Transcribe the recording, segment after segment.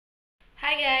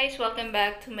Hi guys! Welcome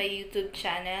back to my YouTube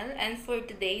channel, and for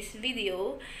today's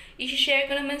video, i-share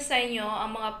ko naman sa inyo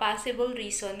ang mga possible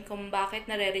reason kung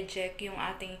bakit nare-reject yung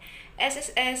ating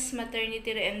SSS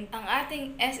maternity and ang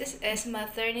ating SSS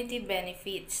maternity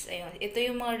benefits. Ayun, ito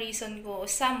yung mga reason ko,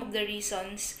 some of the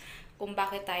reasons kung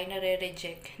bakit tayo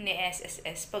nare-reject ni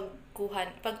SSS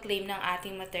pag-claim ng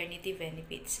ating maternity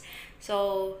benefits.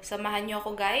 So, samahan nyo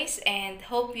ako guys, and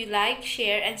hope you like,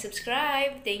 share, and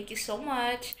subscribe. Thank you so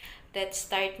much! Let's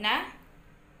start na.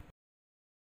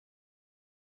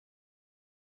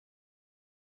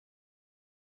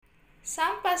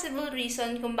 Some possible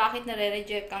reason kung bakit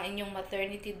nare-reject ang inyong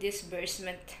maternity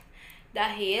disbursement.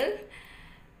 Dahil,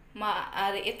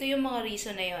 ito yung mga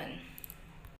reason na yon.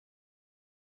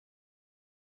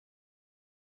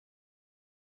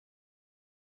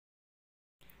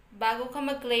 Bago ka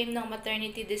mag-claim ng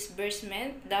maternity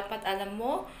disbursement, dapat alam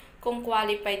mo kung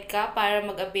qualified ka para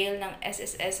mag-avail ng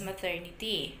SSS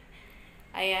maternity.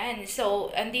 Ayan.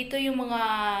 So, andito yung mga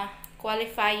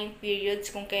qualifying periods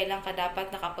kung kailan ka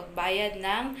dapat nakapagbayad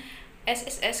ng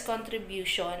SSS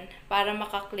contribution para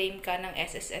makaklaim ka ng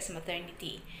SSS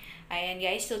maternity. Ayan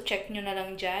guys, so check nyo na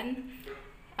lang dyan.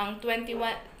 Ang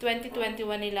 2021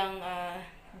 nilang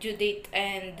due date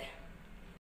and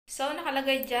so,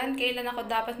 nakalagay dyan kailan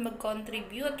ako dapat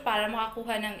mag-contribute para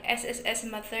makakuha ng SSS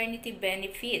maternity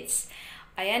benefits.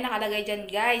 Ayan, nakalagay dyan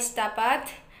guys, dapat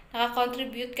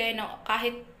nakakontribute kayo ng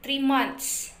kahit 3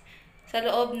 months sa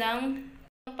loob ng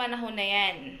panahon na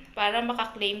yan para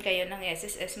makaklaim kayo ng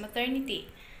SSS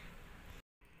maternity.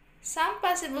 Some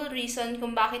possible reason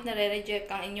kung bakit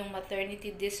nare-reject ang inyong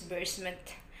maternity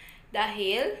disbursement.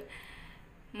 Dahil,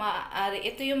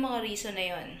 ito yung mga reason na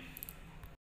yon.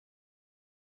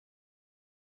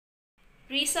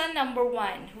 Reason number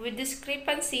 1, with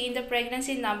discrepancy in the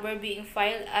pregnancy number being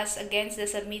filed as against the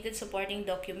submitted supporting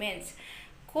documents.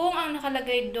 Kung ang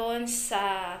nakalagay doon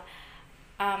sa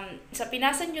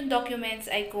pinasan yung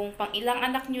documents ay kung pang ilang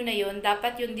anak nyo na yon,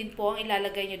 dapat yun din po ang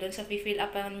ilalagay nyo doon sa fill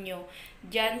upan nyo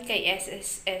dyan kay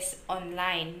SSS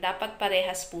online. Dapat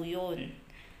parehas po yun.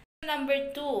 Number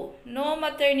 2, no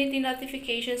maternity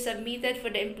notification submitted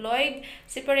for the employed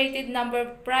separated number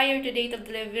prior to date of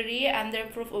delivery under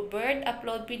proof of birth.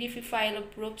 Upload PDF file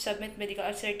of proof, submit medical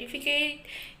certificate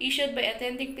issued by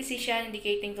attending physician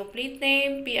indicating complete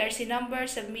name, PRC number,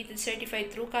 submitted certified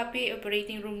true copy,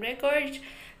 operating room records,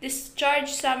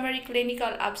 discharge summary, clinical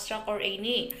abstract, or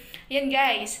any. Yan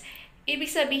guys.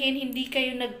 Ibig sabihin, hindi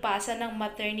kayo nagpasa ng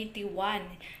maternity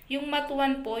 1. Yung mat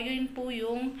 1 po, yun po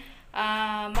yung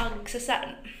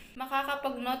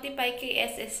makakapag-notify kay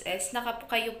SSS na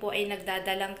kayo po ay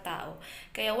nagdadalang tao.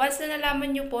 Kaya once na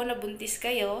nalaman nyo po na buntis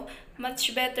kayo,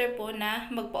 much better po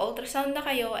na magpa-ultrasound na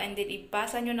kayo and then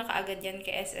ipasa nyo na kaagad yan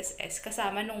kay SSS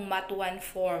kasama nung MAT1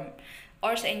 form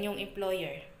or sa inyong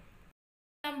employer.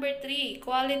 Number 3,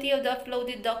 quality of the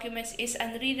uploaded documents is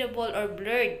unreadable or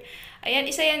blurred. Ayan,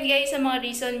 isa yan guys sa mga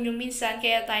reason yung minsan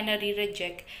kaya tayo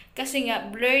nare-reject. Kasi nga,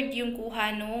 blurred yung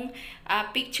kuha nung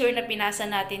picture na pinasa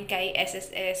natin kay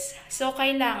SSS. So,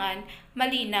 kailangan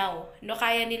malinaw, no,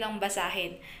 kaya nilang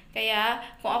basahin. Kaya,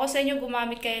 kung ako sa inyo,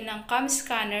 gumamit kayo ng cam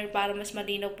scanner para mas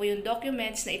malinaw po yung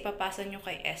documents na ipapasa nyo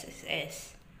kay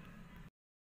SSS.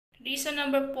 Reason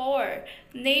number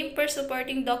 4, name per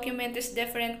supporting document is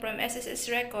different from SSS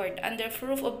record. Under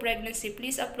proof of pregnancy,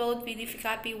 please upload PDF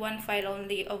copy 1 file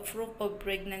only of proof of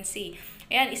pregnancy.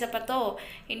 Ayan, isa pa to.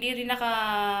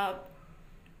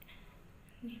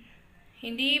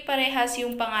 Hindi parehas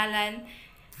yung pangalan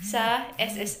sa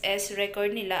SSS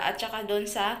record nila at saka doon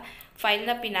sa file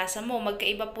na pinasa mo.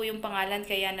 Magkaiba po yung pangalan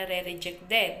kaya nare-reject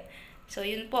din. So,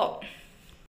 yun po.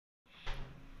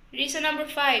 Reason number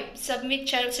 5, submit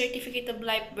child certificate of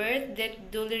live birth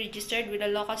that duly registered with a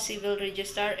local civil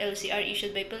registrar LCR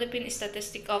issued by Philippine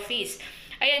Statistic Office.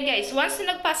 Ayan guys, once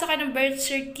na nagpasa ka ng birth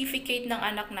certificate ng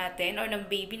anak natin or ng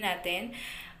baby natin,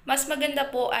 mas maganda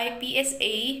po ay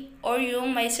PSA or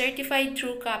yung may certified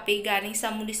true copy galing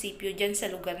sa munisipyo dyan sa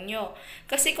lugar nyo.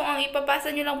 Kasi kung ang ipapasa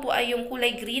nyo lang po ay yung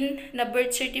kulay green na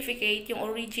birth certificate, yung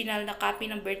original na copy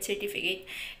ng birth certificate,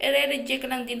 i-reject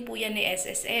lang din po yan ni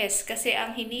SSS. Kasi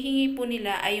ang hinihingi po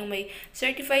nila ay yung may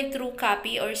certified true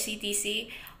copy or CTC,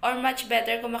 or much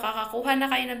better kung makakakuha na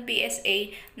kayo ng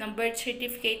PSA ng birth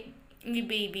certificate ni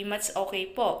baby, mas okay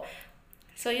po.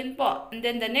 So yun po. And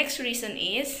then the next reason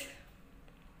is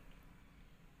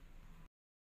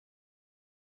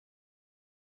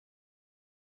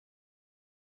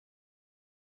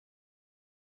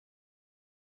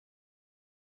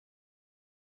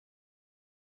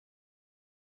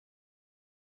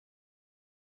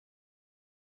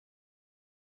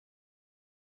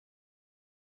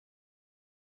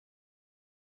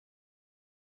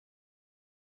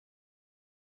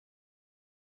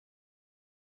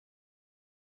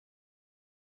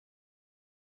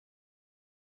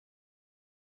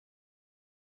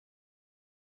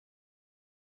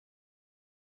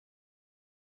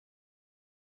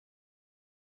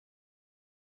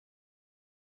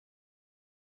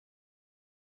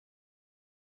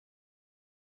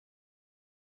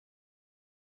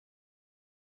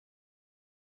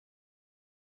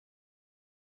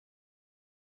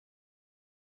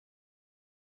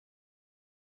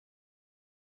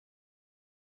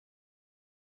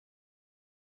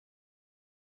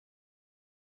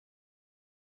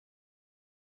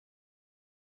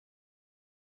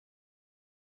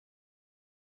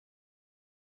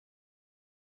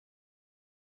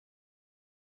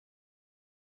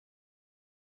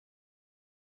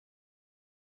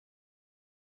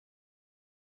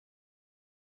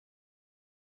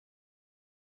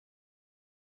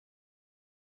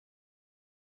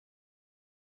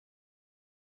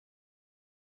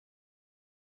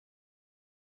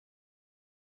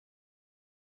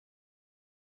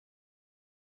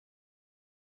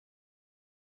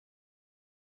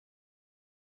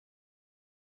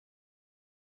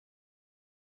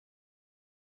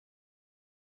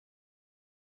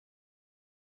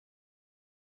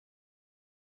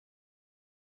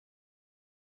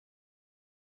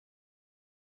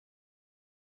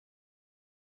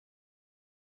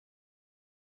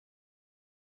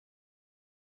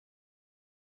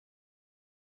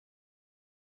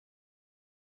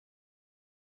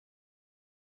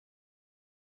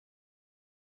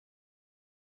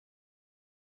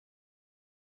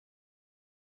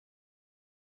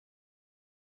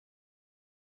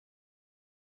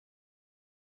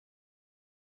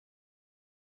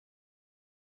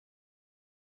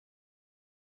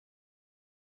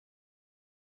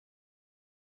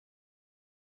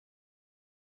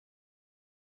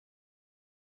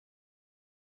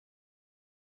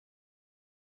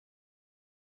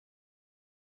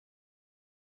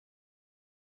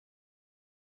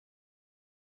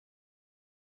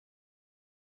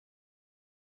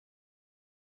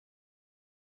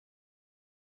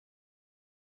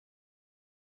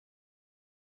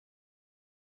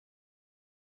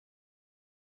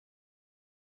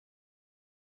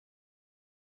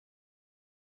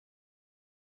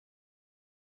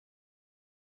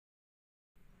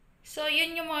So,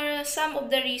 yun yung mga some of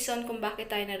the reason kung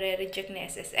bakit tayo nare-reject na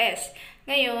SSS.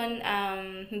 Ngayon,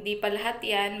 hindi pa lahat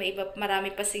yan. May iba,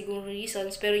 marami pa siguro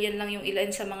reasons. Pero yan lang yung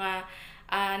ilan sa mga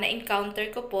na-encounter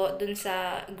ko po dun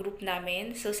sa group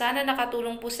namin. So, sana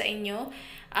nakatulong po sa inyo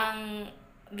ang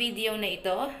video na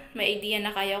ito. May idea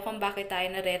na kayo kung bakit tayo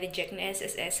nare-reject na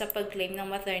SSS sa pag-claim ng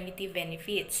maternity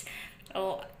benefits.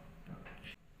 O,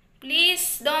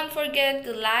 please don't forget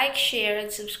to like, share,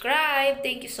 and subscribe.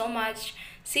 Thank you so much.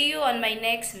 See you on my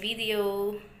next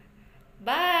video.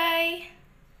 Bye!